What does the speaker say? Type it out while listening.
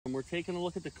we're taking a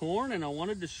look at the corn, and I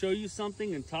wanted to show you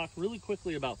something and talk really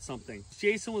quickly about something. It's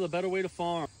Jason with A Better Way to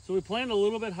Farm. So we planned a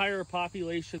little bit higher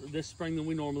population this spring than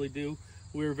we normally do.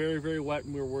 We were very, very wet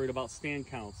and we were worried about stand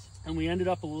counts. And we ended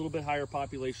up a little bit higher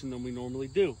population than we normally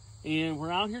do. And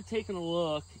we're out here taking a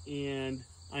look, and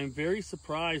I'm very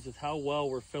surprised with how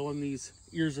well we're filling these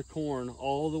ears of corn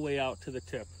all the way out to the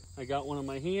tip. I got one in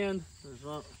my hand.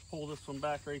 Pull this one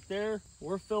back right there.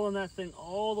 We're filling that thing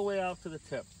all the way out to the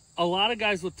tip. A lot of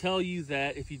guys will tell you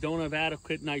that if you don't have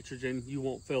adequate nitrogen, you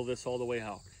won't fill this all the way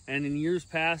out. And in years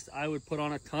past, I would put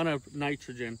on a ton of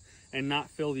nitrogen and not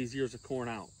fill these ears of corn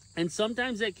out. And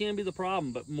sometimes that can be the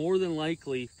problem, but more than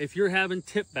likely, if you're having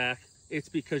tip back, it's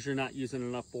because you're not using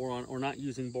enough boron or not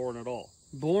using boron at all.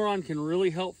 Boron can really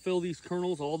help fill these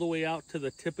kernels all the way out to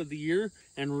the tip of the ear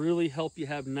and really help you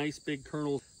have nice big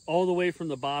kernels all the way from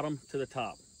the bottom to the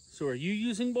top. So are you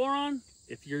using boron?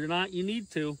 If you're not, you need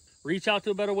to. Reach out to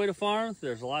A Better Way to Farm.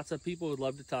 There's lots of people who'd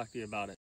love to talk to you about it.